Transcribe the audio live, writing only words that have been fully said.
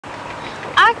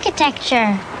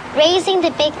Architecture, raising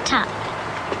the big top.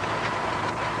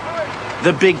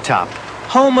 The Big Top,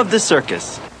 home of the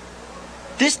circus.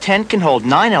 This tent can hold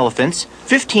 9 elephants,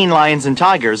 15 lions and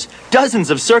tigers,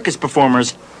 dozens of circus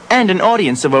performers, and an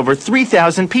audience of over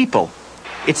 3,000 people.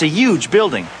 It's a huge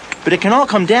building, but it can all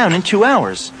come down in 2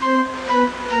 hours.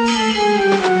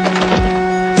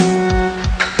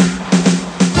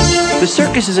 The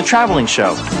circus is a traveling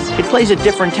show. It plays a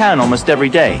different town almost every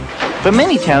day. But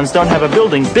many towns don't have a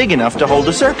building big enough to hold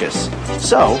a circus.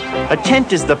 So, a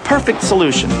tent is the perfect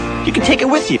solution. You can take it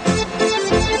with you.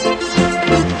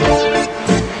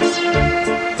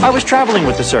 I was traveling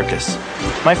with the circus.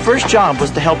 My first job was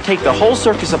to help take the whole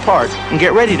circus apart and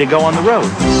get ready to go on the road.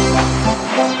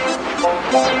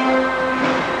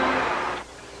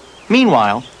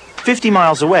 Meanwhile, 50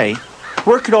 miles away,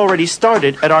 work had already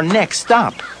started at our next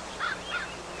stop.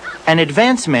 An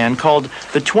advance man called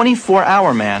the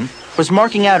 24-hour man was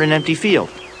marking out an empty field.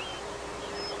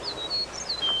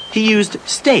 He used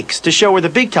stakes to show where the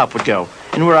Big Top would go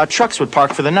and where our trucks would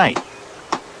park for the night.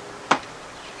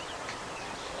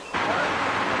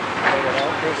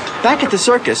 Back at the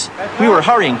circus, we were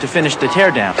hurrying to finish the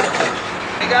teardown.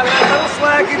 You got a little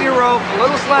slack in your rope, a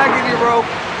little slack in your rope.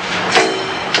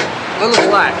 Little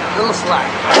slack, little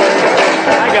slack.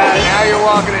 I got it. Now you're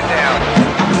walking it down.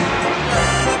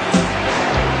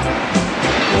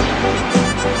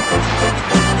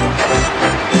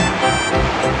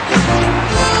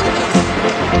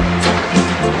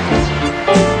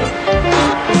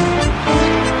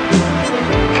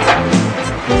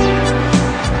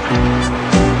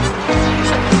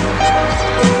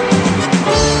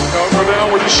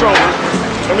 Shoulder.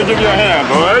 Let me give you a hand,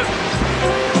 all right?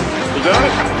 You got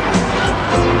it?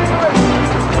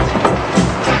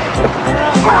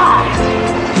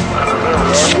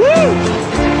 Woo!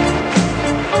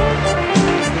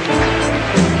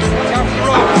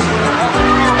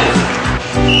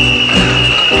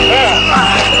 Yeah.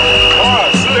 All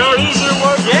right, see how easy it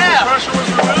was? Yeah. The pressure was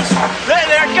released?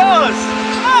 There it goes!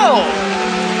 Oh!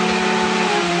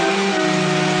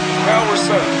 Now we're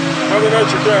set. Mother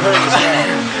Nature can't hurt us now.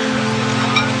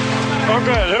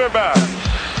 Okay, hit it back.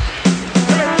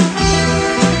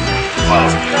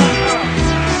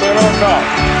 Stand on top.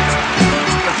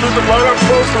 And keep it right up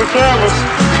close to the canvas.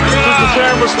 Keep the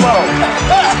canvas low.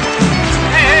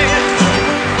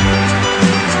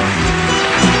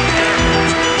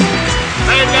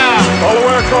 Hey now! All the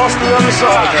way across the other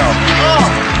side now. Oh!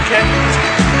 Okay.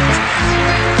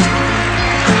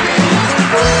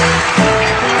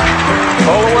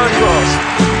 All the way across.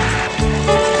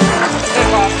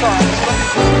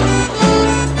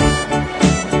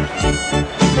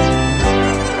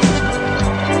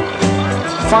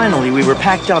 Finally, we were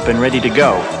packed up and ready to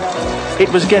go. It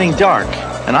was getting dark,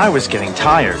 and I was getting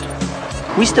tired.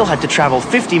 We still had to travel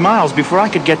 50 miles before I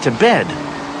could get to bed.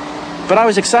 But I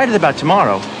was excited about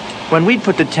tomorrow, when we'd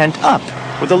put the tent up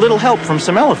with a little help from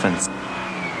some elephants.